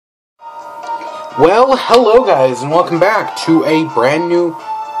Well, hello guys, and welcome back to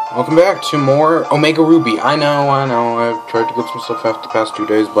more Omega Ruby. I know, I've tried to get some stuff out the past 2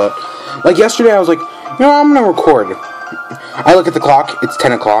 days, but, like yesterday I was like, I'm gonna record. I look at the clock, it's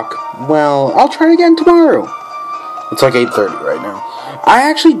 10 o'clock. Well, I'll try again tomorrow. It's like 8:30 right now. I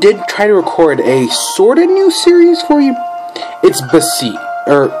actually did try to record a sorta new series for you. It's Besiege?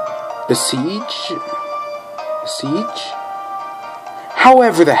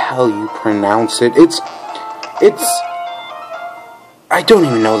 However the hell you pronounce it. It's I don't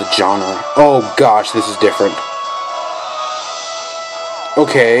even know the genre. Oh gosh, this is different.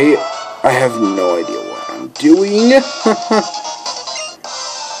 Okay, I have no idea what I'm doing.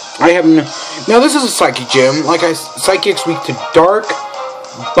 Now this is a psychic gym. Like psychics weak to dark,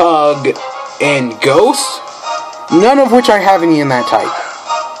 bug, and ghost. None of which I have any in that type.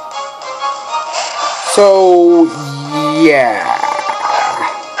 So yeah.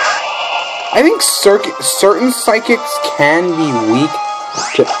 I think certain psychics can be weak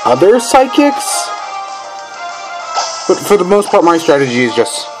to other psychics, but for the most part my strategy is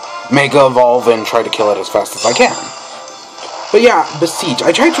just Mega Evolve and try to kill it as fast as I can. But yeah, Besiege.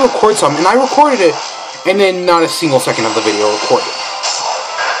 I tried to record some, and I recorded it, and then not a single second of the video recorded.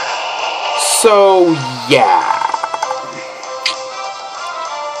 So, yeah.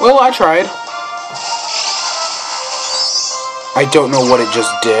 Well, I tried. I don't know what it just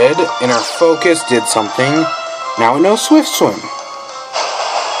did. Inner Focus did something. Now it knows Swift Swim.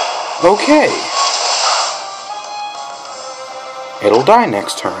 Okay. It'll die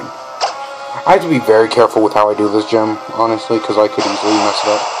next turn. I have to be very careful with how I do this gym, honestly, because I could easily mess it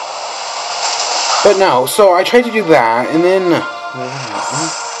up. But no, so I tried to do that, and then...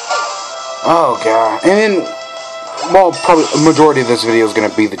 Oh, God. And then... Well, probably a majority of this video is going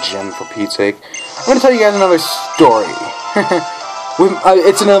to be the gym, for Pete's sake. I'm going to tell you guys another story.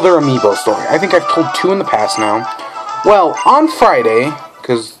 It's another amiibo story. I think I've told 2 in the past now. Well, on Friday,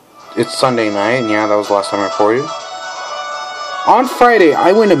 because it's Sunday night, and yeah, that was the last time I recorded. On Friday,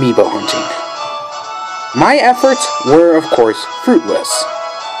 I went amiibo hunting. My efforts were, of course, fruitless.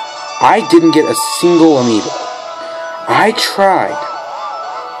 I didn't get a single amiibo. I tried.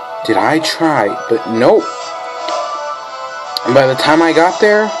 Did I try? But nope. And by the time I got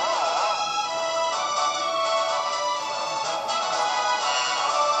there...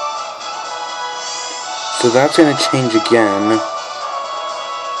 So that's going to change again.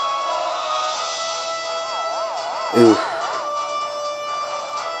 Ooh.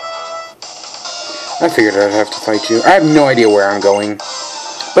 I figured I'd have to fight you. I have no idea where I'm going.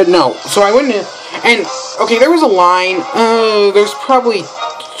 But no. So I went in, and, okay, there was a line. There's probably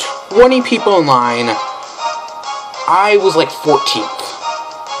 20 people in line. I was like 14th.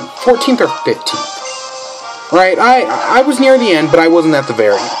 14th or 15th. Right? I was near the end, but I wasn't at the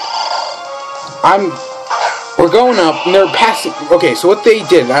very end. We're going up, and they're passing... Okay, so what they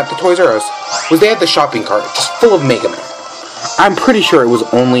did at the Toys R Us was they had the shopping cart just full of Mega Man. I'm pretty sure it was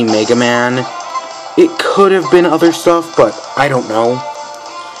only Mega Man. It could have been other stuff, but I don't know.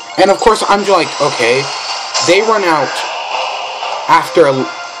 And of course, I'm just like, okay, they run out after...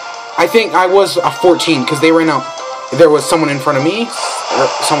 I think I was a 14, because they ran out... There was someone in front of me, or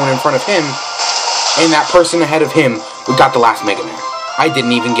someone in front of him, and that person ahead of him got the last Mega Man. I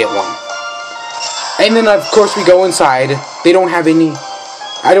didn't even get one. And then, of course, we go inside. They don't have any...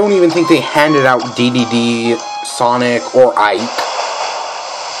 I don't even think they handed out DDD, Sonic, or Ike.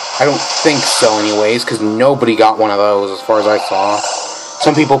 I don't think so, anyways, because nobody got one of those, as far as I saw.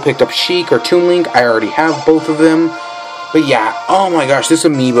 Some people picked up Sheik or Toon Link. I already have both of them. But yeah, oh my gosh, this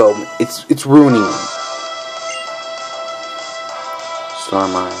amiibo, it's ruining me.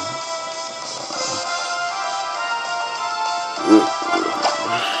 Starmine.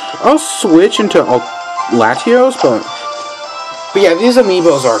 I'll switch into Latios, but yeah, these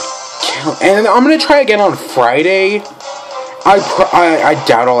amiibos are and I'm gonna try again on Friday. I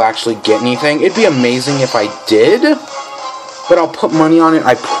doubt I'll actually get anything. It'd be amazing if I did, but I'll put money on it.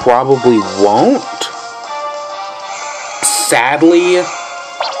 I probably won't. Sadly, I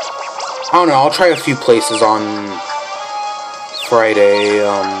don't know. I'll try a few places on Friday.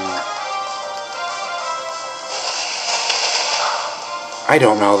 I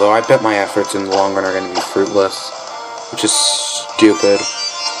don't know, though. I bet my efforts in the long run are going to be fruitless, which is stupid.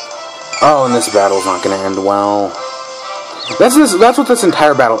 Oh, and this battle's not going to end well. That's what this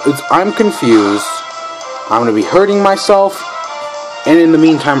entire battle is. I'm confused. I'm going to be hurting myself, and in the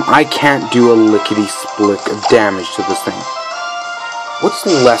meantime, I can't do a lickety-split of damage to this thing. What's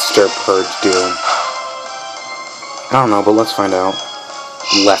Lester Purge do? I don't know, but let's find out.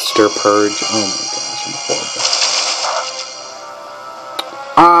 Lester Purge? Oh my gosh, I'm horrible.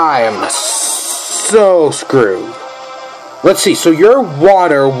 I am so screwed. Let's see, so your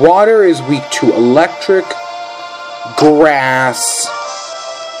water. Water is weak to electric, grass.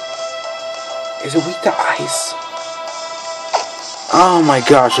 Is it weak to ice? Oh my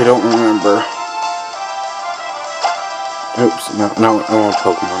gosh, I don't remember. Oops, no, I want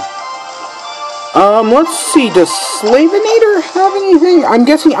Pokemon. Let's see, does Slavinator have anything?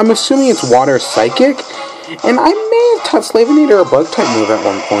 I'm assuming it's water psychic. And I may have taught Slavinator a bug-type move at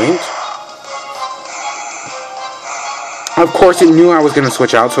one point. Of course, it knew I was going to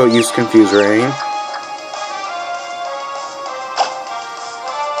switch out, so it used Confuse Ray.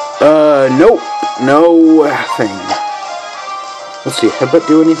 Nope. Nothing. Let's see, Headbutt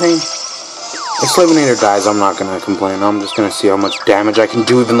do anything? If Slavinator dies, I'm not going to complain. I'm just going to see how much damage I can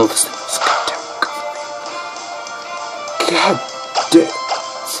do, even though this thing is God damn.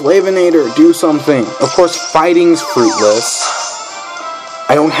 Slavinator, do something. Of course, fighting's fruitless.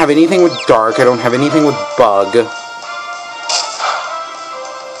 I don't have anything with Dark. I don't have anything with Bug.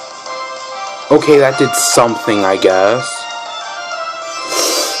 Okay, that did something, I guess.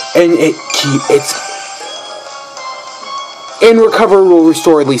 And it's... And Recover will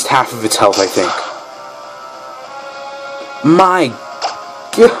restore at least half of its health, I think. My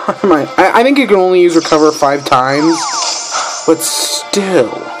God, I think it can only use Recover 5 times. But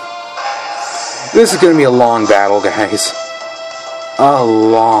still. This is going to be a long battle, guys. A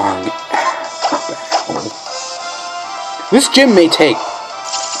long battle. This gym may take...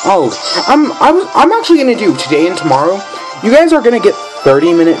 Oh, I'm actually going to do today and tomorrow. You guys are going to get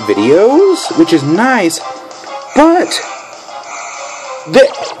 30-minute videos, which is nice. But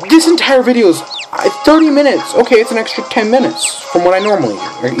this entire video is 30 minutes. Okay, it's an extra 10 minutes from what I normally do,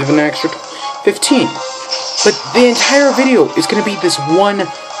 or even an extra 15. But the entire video is going to be this one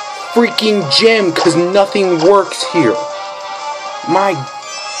freaking gym, because nothing works here. My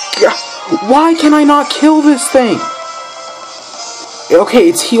God. Why can I not kill this thing? Okay,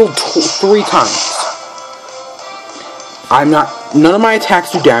 it's healed 3 times. None of my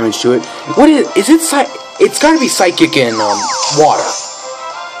attacks do damage to it. What is it? It's gotta be psychic in, water.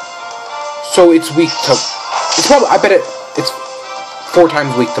 So it's weak to... It's probably... I bet it's 4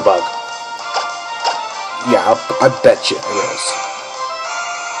 times weak to Bug. Yeah, I bet you it is.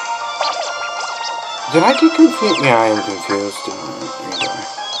 Did I get confused? Yeah, I am confused.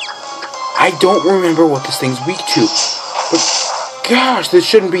 I don't remember what this thing's weak to. But... Gosh, this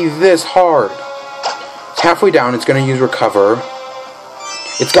shouldn't be this hard. It's halfway down. It's going to use Recover.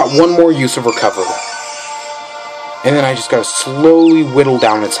 It's got one more use of Recover. And then I just got to slowly whittle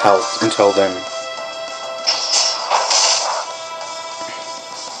down its health until then.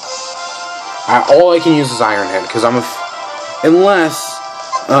 All I can use is Iron Head, because I'm a... Unless...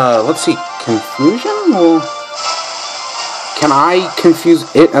 let's see. Confusion? Well, can I confuse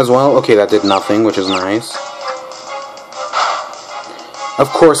it as well? Okay, that did nothing, which is nice. Of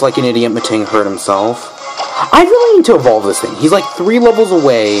course, like an idiot, Mating hurt himself. I really need to evolve this thing. He's like 3 levels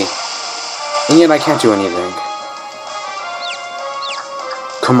away, and yet I can't do anything.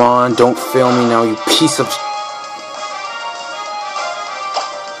 Come on, don't fail me now, you piece of...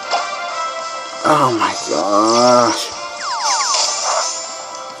 Oh my gosh.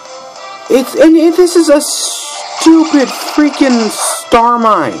 This is a stupid freaking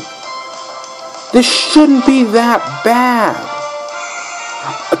starmine. This shouldn't be that bad.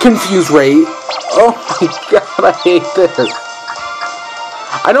 A Confuse Ray. Oh my God, I hate this.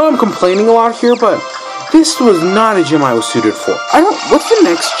 I know I'm complaining a lot here, but this was not a gym I was suited for. What's the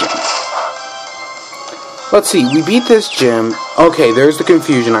next gym? Let's see, we beat this gym. Okay, there's the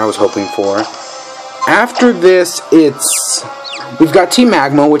confusion I was hoping for. After this, we've got Team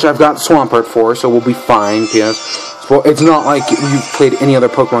Magma, which I've got Swampert for, so we'll be fine, yes. Well, it's not like you've played any other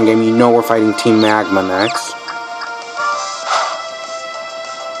Pokemon game, you know we're fighting Team Magma next.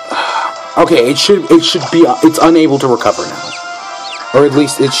 Okay, it should be, it's unable to recover now. Or at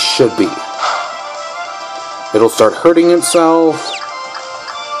least it should be. It'll start hurting itself.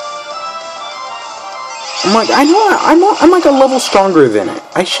 I'm like a level stronger than it.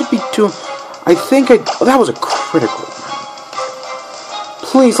 I should be doing, that was a critical.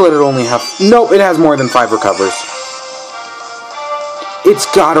 Please let it only have, nope, it has more than 5 recovers. It's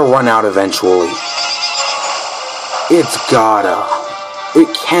gotta run out eventually. It's gotta. It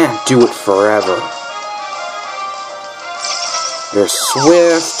can't do it forever. They're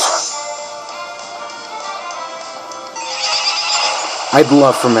swift. I'd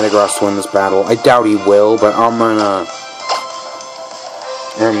love for Metagross to win this battle. I doubt he will, but I'm gonna...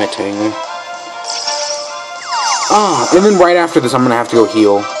 Mating. And then right after this, I'm gonna have to go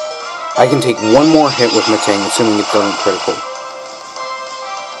heal. I can take one more hit with Mating, assuming it doesn't critical.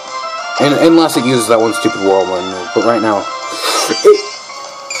 Unless it uses that one stupid whirlwind move. But right now...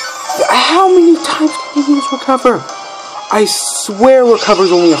 How many times can you use Recover? I swear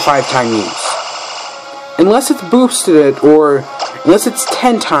Recover's only a 5-time use. Unless it's boosted it, or... Unless it's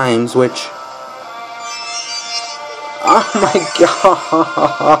 10 times, which... Oh my god...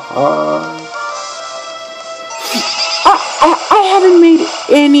 I haven't made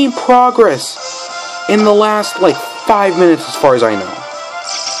any progress in the last, like, 5 minutes as far as I know.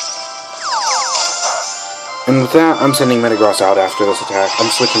 And with that, I'm sending Metagross out after this attack. I'm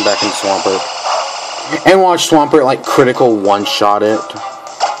switching back into Swampert. And watch Swampert, like, critical one-shot it.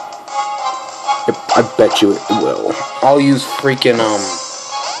 I bet you it will. I'll use freaking,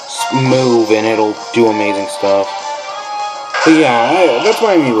 move and it'll do amazing stuff. But yeah, that's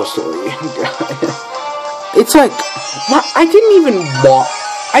my Amiibo story. It's like, I didn't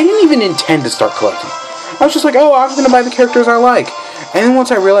even intend to start collecting. I was just like, oh, I'm gonna buy the characters I like. And then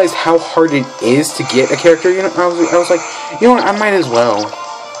once I realized how hard it is to get a character, you know, I was like, you know what, I might as well.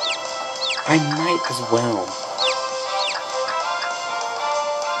 I might as well.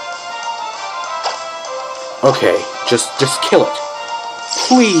 Okay, just kill it.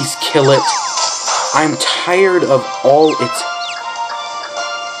 Please kill it. I'm tired of all its...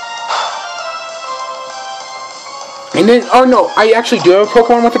 And then, oh no, I actually do have a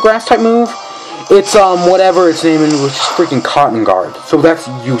Pokemon with a Grass-type move. It's, whatever its name is, which is freaking Cotton Guard. So that's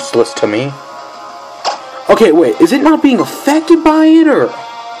useless to me. Okay, wait, is it not being affected by it, or...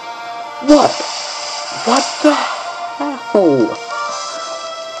 What? What the hell?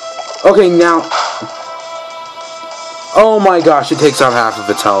 Okay, now... Oh my gosh, it takes out half of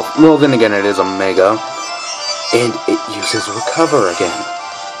its health. Well, then again, it is a Mega. And it uses Recover again.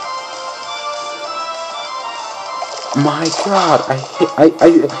 My god,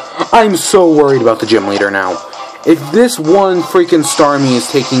 I'm so worried about the gym leader now. If this one freaking Starmie is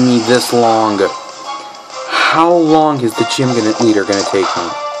taking me this long, how long is the gym leader gonna take me?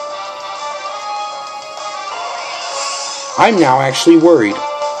 I'm now actually worried.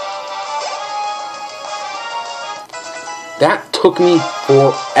 That took me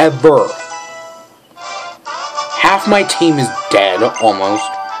forever. Half my team is dead, almost.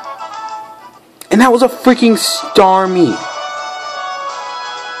 And that was a freaking Starmie.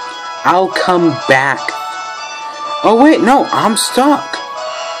 I'll come back. Oh wait, no, I'm stuck.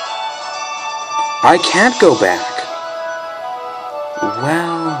 I can't go back.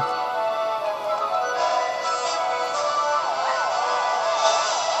 Well...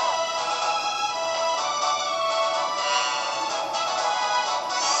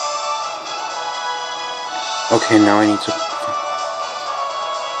 Okay, now I need to...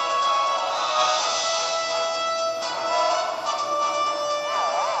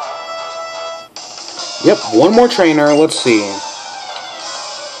 Yep, one more trainer, let's see.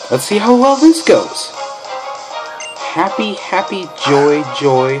 Let's see how well this goes. Happy, happy, joy,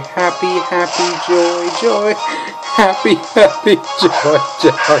 joy. Happy, happy, joy, joy. Happy, happy, joy,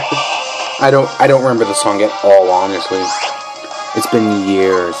 joy. I don't remember the song at all, honestly. It's been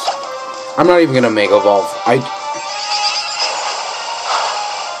years. I'm not even gonna Mega Evolve.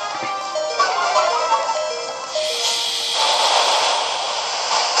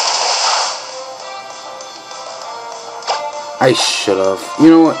 I should have.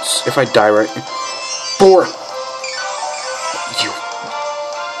 You know what? If I die right... For... You...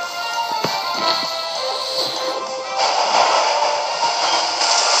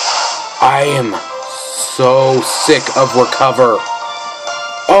 I am so sick of Recover.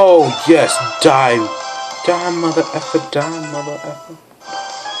 Oh, yes. Die. Die, mother effer. Die, mother effer.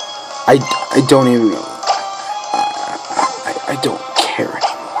 I don't even know. I don't care anymore.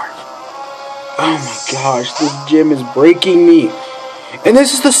 Oh my gosh, this gym is breaking me. And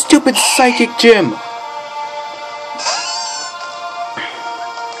this is the stupid psychic gym.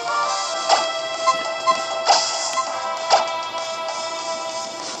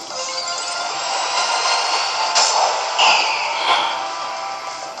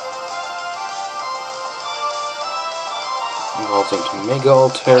 Evolved into Mega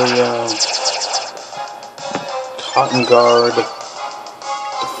Altaria, Cotton Guard,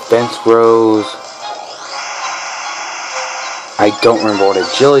 Defense Rose. I don't remember what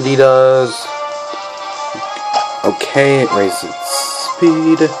Agility does. Okay, it raises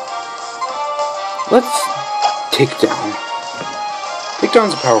speed. Let's Take Down. Take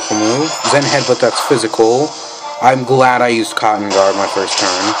Down's a powerful move. Zen Headbutt, that's physical. I'm glad I used Cotton Guard my first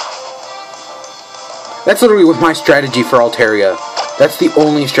turn. That's literally my strategy for Altaria. That's the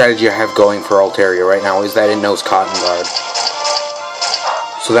only strategy I have going for Altaria right now, is that it knows Cotton Guard.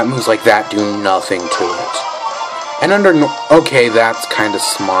 So that moves like that do nothing to it. And under... Okay, that's kind of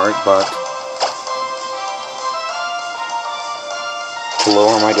smart, but... To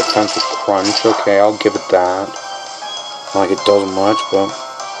lower my defensive crunch, okay, I'll give it that. Not like it does much, but...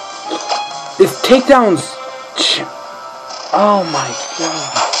 It's takedowns... Oh my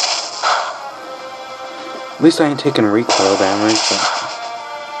god. At least I ain't taking recoil damage, but...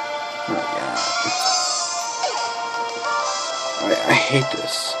 Oh, yeah. I hate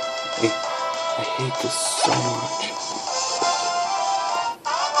this. I hate this so much.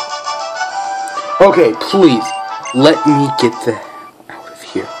 Okay, please, let me get the hell out of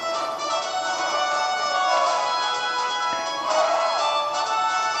here.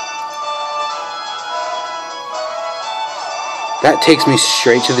 That takes me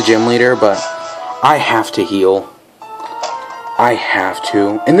straight to the gym leader, but I have to heal. I have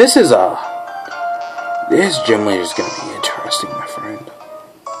to. And this is this gym leader is going to be interesting, my friend.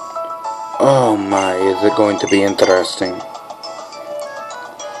 Oh my, is it going to be interesting.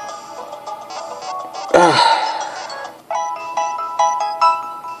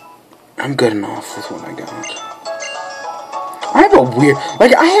 I'm good enough with what I got. I have a weird...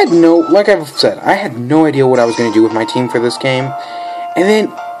 Like, I had no... Like I've said, I had no idea what I was going to do with my team for this game. And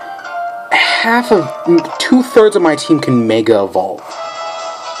then... two-thirds of my team can Mega Evolve.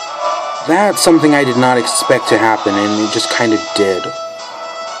 That's something I did not expect to happen, and it just kind of did.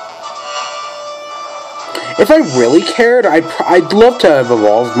 If I really cared, I'd love to have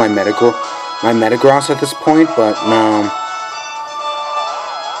evolved my Metagross at this point, but no.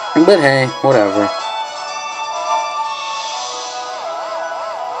 But hey, whatever.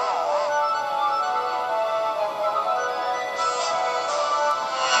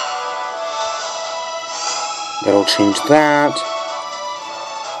 That'll change that.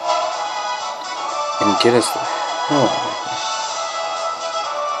 And get us the hell out of here.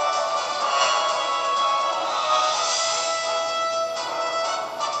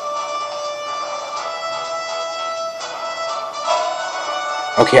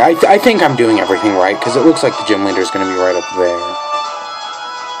 Okay, I think I'm doing everything right, because it looks like the gym leader is going to be right up there.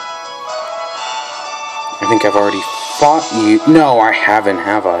 I think I've already fought you. No, I haven't,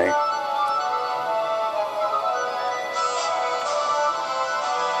 have I?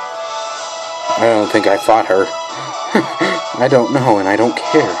 I don't think I fought her. I don't know, and I don't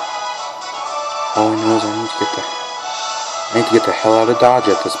care. All I know is I need to get the hell out of Dodge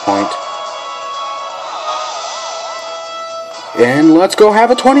at this point. And let's go have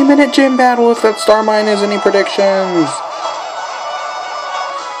a 20-minute gym battle if that starmine has any predictions.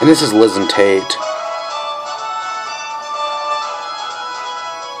 And this is Liza Tate.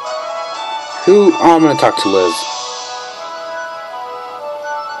 Who? Oh, I'm going to talk to Liz.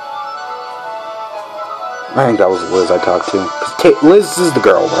 I think that was Liz I talked to. Liz is the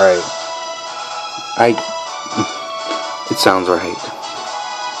girl, right? It sounds right.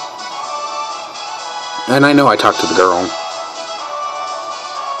 And I know I talked to the girl.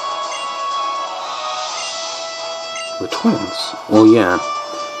 We're twins. Well, yeah.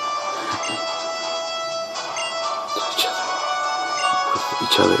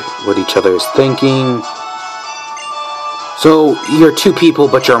 What each other is thinking. So, you're two people,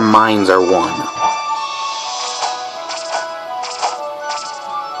 but your minds are one.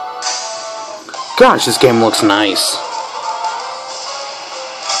 Gosh, this game looks nice.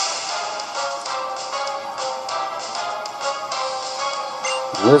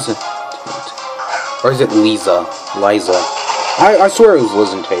 Liza Tate. Or is it Liza? Liza. I swear it was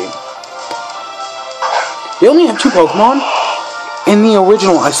Liza Tate. They only have 2 Pokemon? In the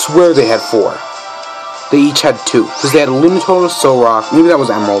original, I swear they had 4. They each had 2. Because they had Lunatone, Solrock, maybe that was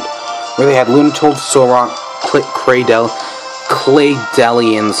Emerald, where they had Lunatone, Solrock,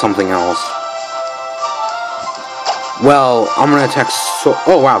 Claydeli, and something else. Well, I'm gonna attack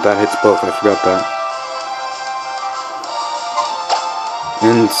oh wow, that hits both, I forgot that.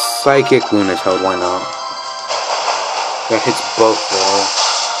 And Psychic Lunatone, why not? That hits both,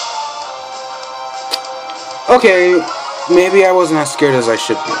 though. Okay, maybe I wasn't as scared as I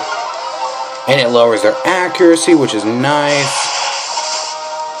should be. And it lowers their accuracy, which is nice.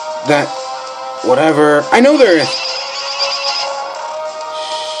 That... whatever. I know there is...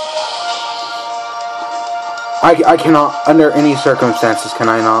 I cannot, under any circumstances, can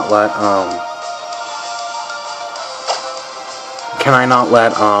I not let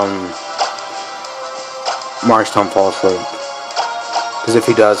Marston fall asleep. Because if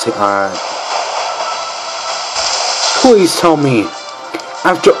he does, please tell me,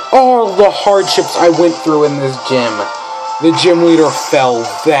 after all the hardships I went through in this gym, the gym leader fell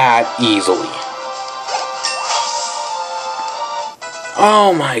that easily.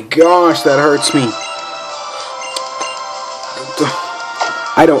 Oh my gosh, that hurts me.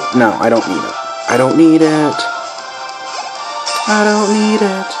 I don't need it. I don't need it. I don't need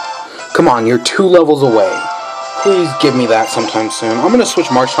it. Come on, you're 2 levels away. Please give me that sometime soon. I'm gonna switch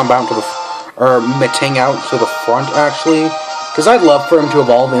Marshtomp out to the, or Metang out to the front, actually. Because I'd love for him to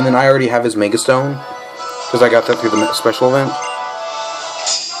evolve, and then I already have his Mega Stone. Because I got that through the special event.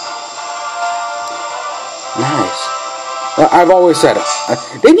 Nice. I've always said,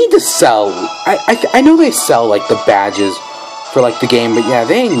 they need to sell. I know they sell, like, the badges for, like, the game, but yeah,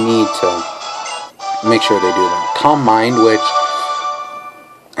 they need to make sure they do that. Calm Mind, which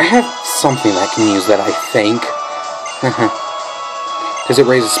I have something that can use that, I think. Because it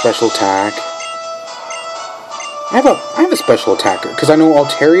raises special attack. I have a special attacker, because I know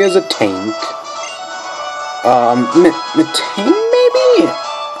Alteria's a tank. Metang, maybe?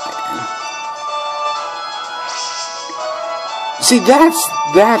 See,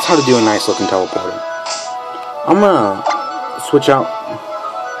 that's how to do a nice looking teleporter. I'm gonna switch out.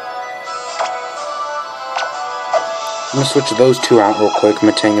 I'm gonna switch those 2 out real quick,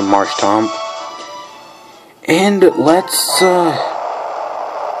 Metang and Marshtomp. And let's,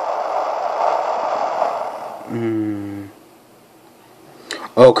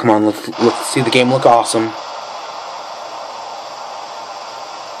 Oh, come on, let's see the game look awesome.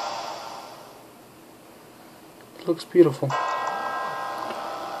 It looks beautiful.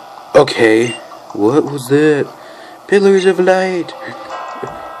 Okay, what was that? Pillars of light.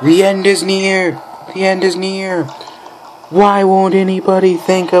 The end is near. The end is near. Why won't anybody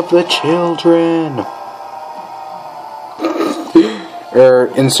think of the children?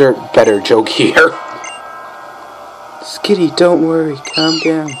 Insert better joke here. Skitty, don't worry. Calm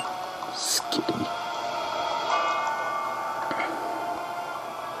down. Skitty.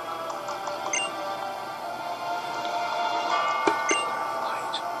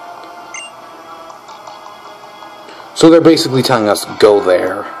 So they're basically telling us, go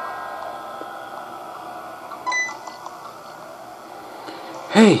there.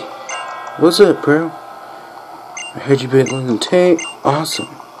 Hey, what's up, bro? I heard you been Liza Tate. Awesome.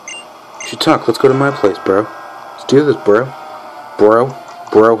 We should talk. Let's go to my place, bro. Let's do this, bro. Broham.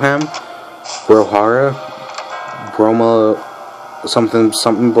 Brohara. Broma.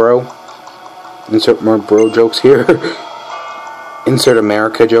 Something, bro. Insert more bro jokes here. Insert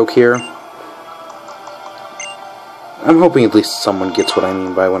America joke here. I'm hoping at least someone gets what I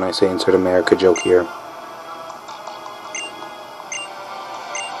mean by when I say insert America joke here.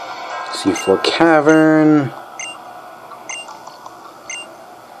 C4 Cavern.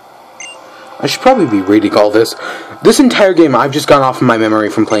 I should probably be reading all this. This entire game I've just gone off of my memory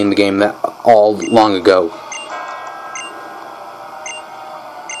from playing the game that all long ago.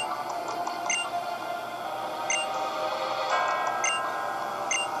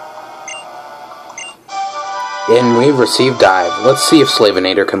 And we've received dive. Let's see if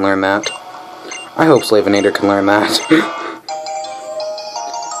Slavinator can learn that. I hope Slavinator can learn that.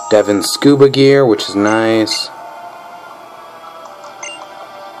 Devin's scuba gear, which is nice.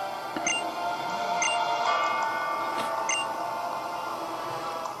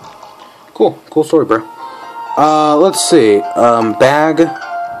 Cool story, bro. Let's see. Bag.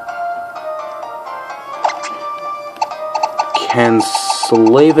 Can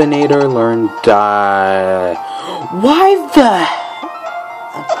Slavinator learn die? Why the?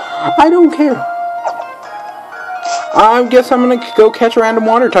 I don't care. I guess I'm gonna go catch a random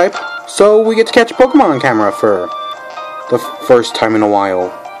water type. So we get to catch a Pokemon on camera for the first time in a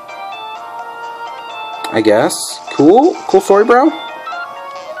while. I guess. Cool story, bro.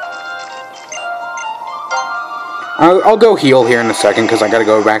 I'll go heal here in a second because I gotta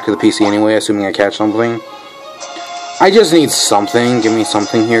go back to the PC anyway, assuming I catch something. I just need something. Give me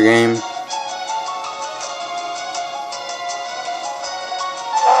something here, game.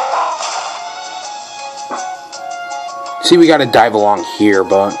 See, we gotta dive along here,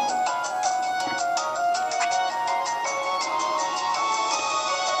 but...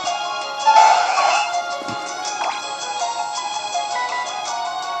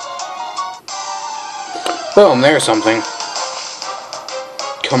 Boom, there's something.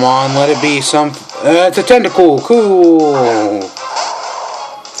 Come on, let it be some... it's a tentacle! Cool!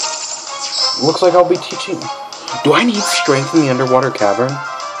 Looks like I'll be teaching... Do I need strength in the underwater cavern?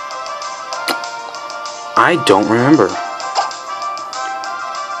 I don't remember.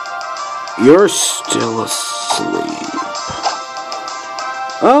 You're still asleep.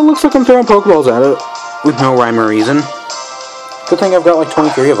 Oh, looks like I'm throwing Pokeballs at it. With no rhyme or reason. Good thing I've got like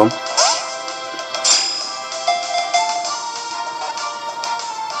 23 of them.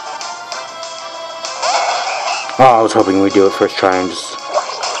 Oh, I was hoping we'd do it first try and just...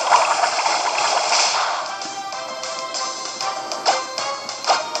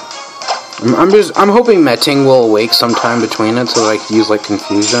 I'm hoping Meting will awake sometime between it so that I can use, like,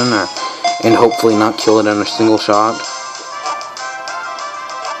 Confusion, and hopefully not kill it in a single shot.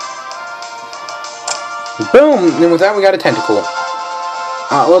 Boom! And with that, we got a Tentacool.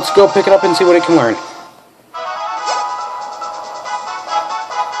 Let's go pick it up and see what it can learn.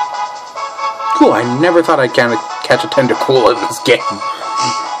 Cool, I never thought I'd catch a Tentacool in this game.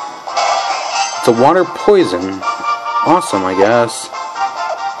 It's a water poison. Awesome, I guess.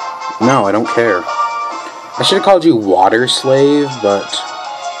 No, I don't care. I should have called you Water Slave, but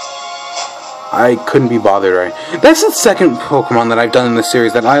I couldn't be bothered, right? That's the second Pokemon that I've done in this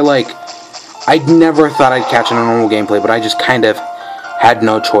series that I never thought I'd catch in a normal gameplay, but I just kind of had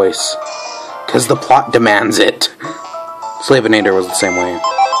no choice. Because the plot demands it. Slavinator was the same way.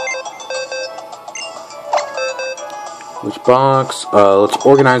 Which box? Let's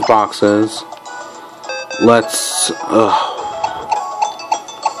organize boxes. Let's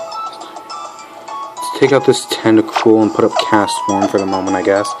take out this Tentacool and put up Cast Form for the moment, I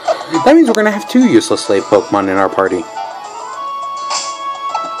guess. That means we're gonna have 2 useless slave Pokemon in our party.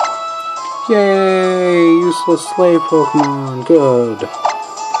 Yay! Useless slave Pokemon. Good.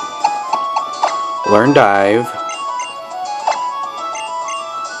 Learn Dive.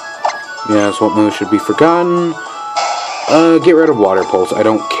 Yes, what move should be forgotten? Get rid of Water Pulse. I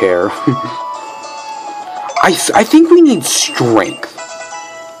don't care. I think we need Strength.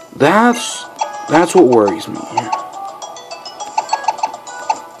 That's what worries me.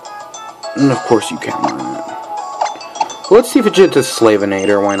 And of course you can learn it. Let's see if it's just a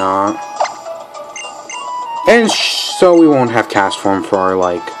Slavinator, why not? And so we won't have Cast Form for,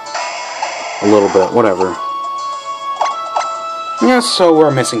 like, a little bit, whatever. Yeah, so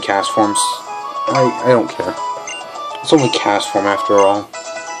we're missing Cast Forms. I don't care. It's only Cast Form after all.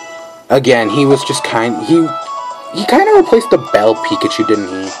 Again, he was just he kind of replaced the Bell Pikachu, didn't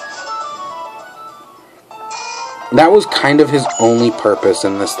he? That was kind of his only purpose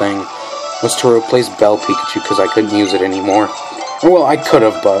in this thing, was to replace Bell Pikachu because I couldn't use it anymore. Well, I could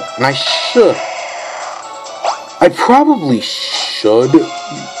have, and I should. I probably should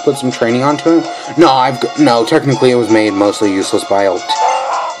put some training onto it. No, technically it was made mostly useless by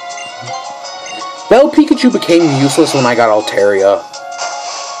Bell Pikachu became useless when I got Altaria.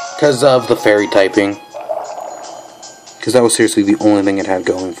 Because of the fairy typing. Because that was seriously the only thing it had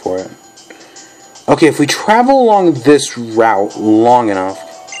going for it. Okay, if we travel along this route long enough...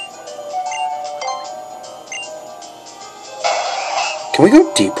 Can we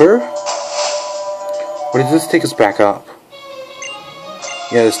go deeper? Or did this take us back up?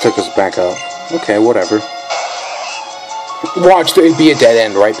 Yeah, this took us back up. Okay, whatever. Watch, there'd be a dead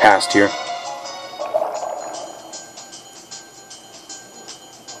end right past here.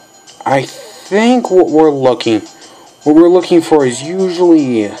 I think what we're looking for is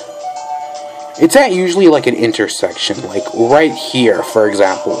usually... It's at usually like an intersection, like right here, for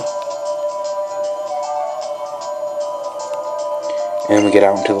example. And we get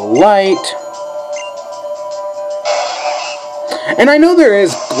out into the light. And I know there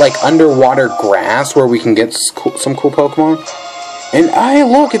is, like, underwater grass where we can get some cool Pokemon. And,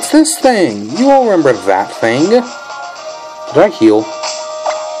 look, it's this thing. You all remember that thing. Did I heal?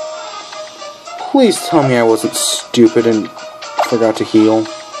 Please tell me I wasn't stupid and forgot to heal.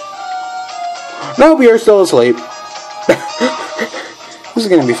 Nope, you're still asleep. This is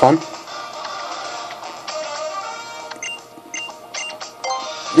gonna be fun.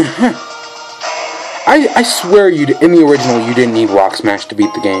 I swear in the original you didn't need Rock Smash to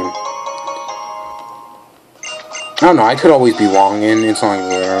beat the game. I don't know, I could always be wrong, and it's not like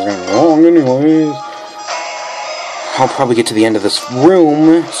I was gonna be wrong anyways. I'll probably get to the end of this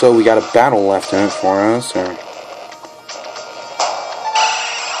room, so we got a battle left in it for us, or...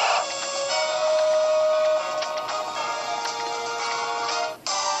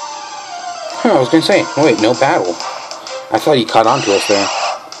 I was gonna say, oh wait, no battle. I thought he caught on to us there.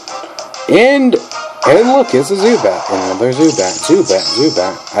 And look, it's a Zubat. Another Zubat.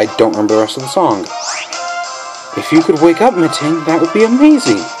 Zubat. I don't remember the rest of the song. If you could wake up, Meting, that would be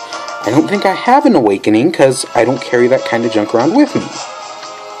amazing. I don't think I have an awakening, because I don't carry that kind of junk around with me.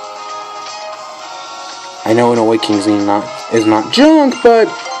 I know an awakening is not junk, but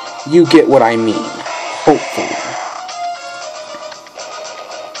you get what I mean. Hopefully.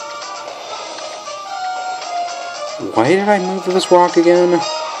 Why did I move this rock again?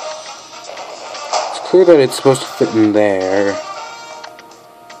 It's clear that it's supposed to fit in there.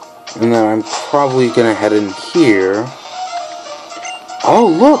 And then I'm probably gonna head in here. Oh,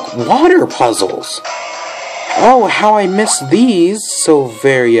 look! Water puzzles! Oh, how I miss these so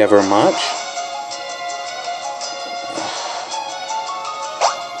very ever much.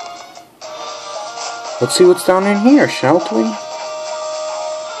 Let's see what's down in here, shall we?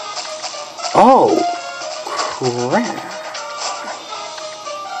 Oh, crap.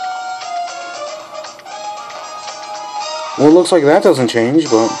 Well, it looks like that doesn't change,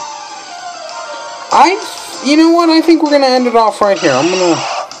 but... you know what? I think we're gonna end it off right here. I'm gonna...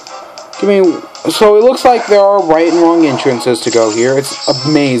 So it looks like there are right and wrong entrances to go here. It's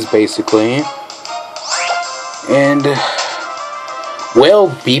a maze, basically. And...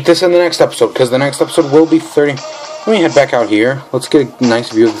 we'll beat this in the next episode, because the next episode will be 30... Let me head back out here. Let's get a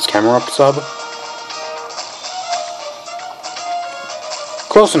nice view of this camera up sub.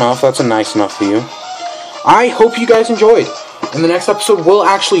 Close enough. That's a nice enough view. I hope you guys enjoyed. In the next episode, we'll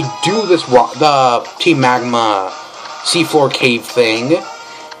actually do this the Team Magma seafloor cave thing.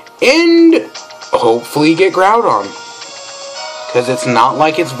 And hopefully get Groudon. Because it's not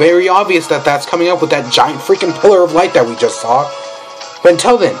like it's very obvious that that's coming up with that giant freaking pillar of light that we just saw. But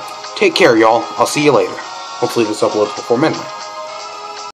until then, take care, y'all. I'll see you later. Hopefully this uploads before midnight.